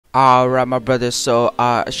Alright, my brothers, so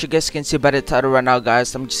as you guys can see by the title right now,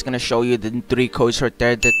 guys, I'm just gonna show you the three codes right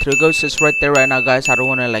there. The three codes is right there right now, guys. I don't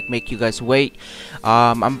want to like make you guys wait.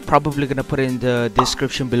 I'm probably gonna put it in the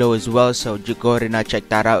description below as well, so you go ahead and check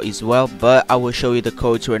that out as well. But I will show you the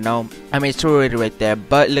codes right now. I mean, it's already right there,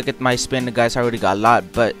 but look at my spin, guys. I already got a lot,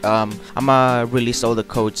 but I'm gonna release all the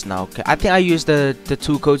codes now. Okay, I think I used the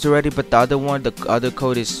two codes already, but the other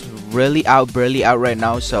code is barely out right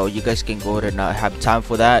now, so you guys can go ahead and have time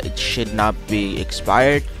for that. It should not be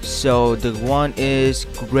expired. So the one is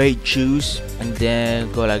great juice, and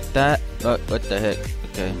then go like that. What the heck?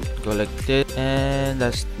 Okay, go like this, and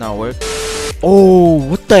that's not work. Oh,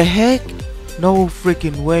 what the heck? No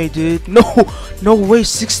freaking way, dude. No way.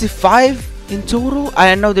 65 in total.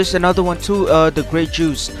 I know there's another one too, the great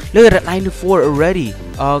juice. Look at that, 94 already.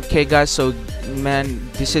 Okay guys, so man,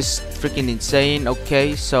 this is freaking insane.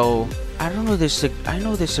 Okay, so I don't know, I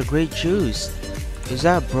know there's a great juice. Is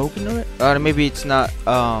that broken or maybe it's not?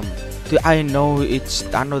 I know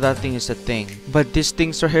that thing is a thing, but this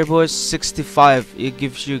thing's right here, boys. 65. It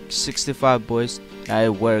gives you 65, boys.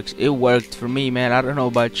 It works. It worked for me, man. I don't know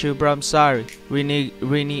about you, bro. I'm sorry.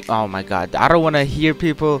 Rini. Oh my god, I don't want to hear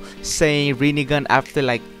people saying Rini gun after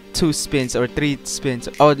like 2 spins or 3 spins.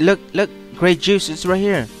 Oh, look, great juice. It's right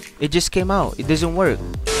here. It just came out. It doesn't work.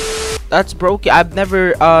 That's broken. I've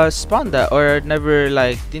never spawned that or never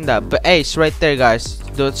like did that, but hey, it's right there, guys.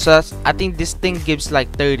 I think this thing gives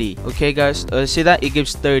like 30. Okay guys, see that? It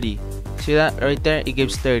gives 30. See that right there? It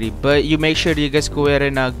gives 30. But you make sure that you guys go ahead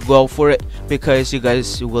and go for it, because you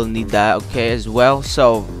guys will need that, okay, as well.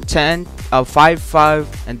 So 10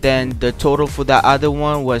 5 and then the total for that other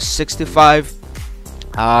one was 65.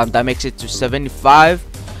 That makes it to 75.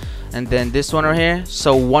 And then this one right here,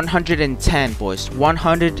 so 110, boys.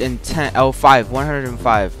 110.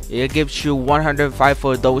 105. It gives you 105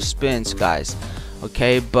 for those spins, guys.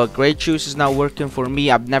 Okay, but great juice is not working for me.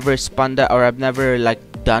 I've never spun that, or I've never like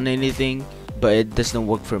done anything, but it doesn't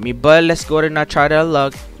work for me. But let's go ahead and try that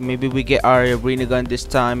luck. Maybe we get our arena gun this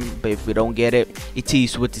time, but if we don't get it, it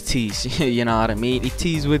is what it is. You know what I mean? It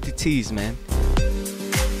is what it is, man.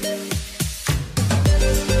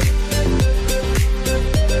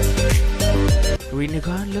 Arena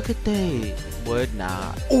gun, look at that. What?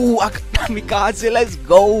 Nah. Oh, I got kamikaze. Let's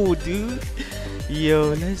go, dude.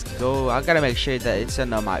 Yo, let's go. I gotta make sure that it's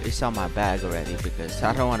on my bag already, because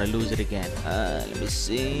I don't want to lose it again. Let me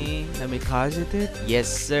see. Namikaze it. Yes,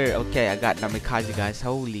 sir. Okay, I got Namikaze, guys.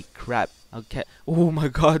 Holy crap. Okay. Oh my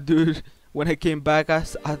god, dude. When I came back, I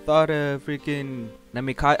thought freaking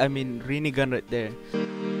Namikaze. I mean, Rinnegan right there.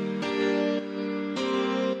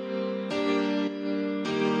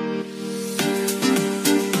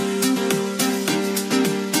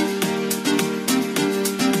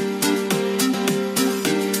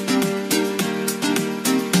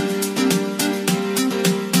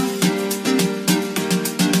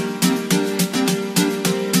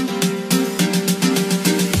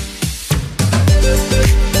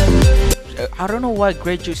 I don't know why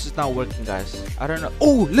great juice is not working, guys. I don't know.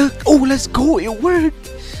 Oh, look. Oh, let's go. It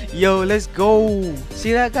worked. Yo, let's go.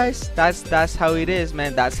 See that, guys? That's how it is,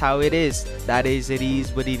 man. That's how it is. It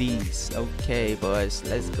is what it is. Okay, boys.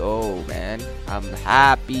 Let's go, man. I'm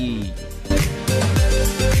happy.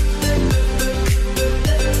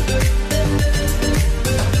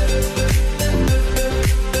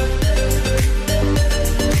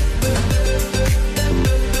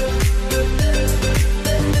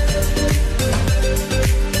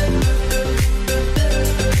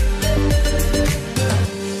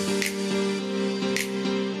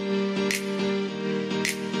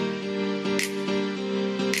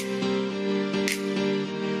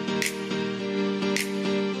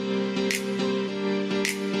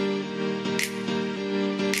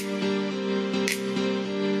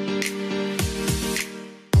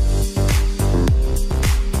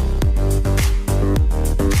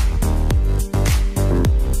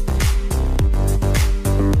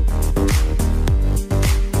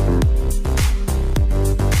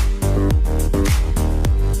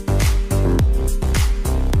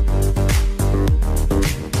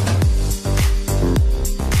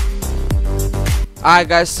 Alright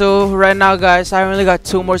guys, so right now, guys, I only got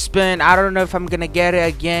 2 more spin. I don't know if I'm gonna get it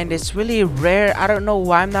again. It's really rare. I don't know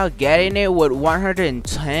why I'm not getting it with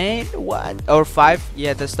 110. What? Or 5.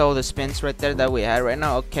 Yeah, that's all the spins right there that we had right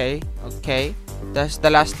now. Okay, that's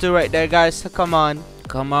the last 2 right there, guys. Come on,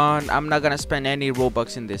 I'm not gonna spend any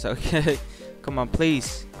Robux in this. Okay. Come on,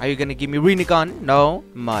 please. Are you gonna give me Rinnegan? No.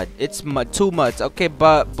 Mud. It's mud. 2 muds. Okay,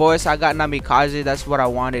 but boys, I got Namikaze. That's what I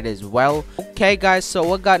wanted as well. Okay guys, so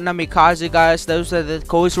what got Namikaze, guys? Those are the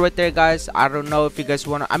codes right there, guys. I don't know if you guys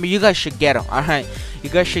want to, I mean, you guys should get them. All right,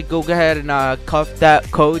 you guys should go ahead and cuff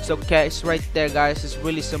that codes. Okay, it's right there, guys. It's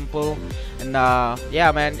really simple. And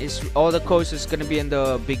yeah, man, it's all the codes is gonna be in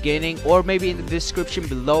the beginning or maybe in the description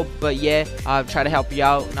below. But yeah, I'll try to help you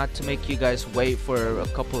out, not to make you guys wait for a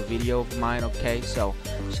couple of videos of mine. Okay, so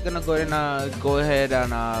I'm just gonna go ahead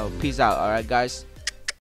and peace out. All right, guys.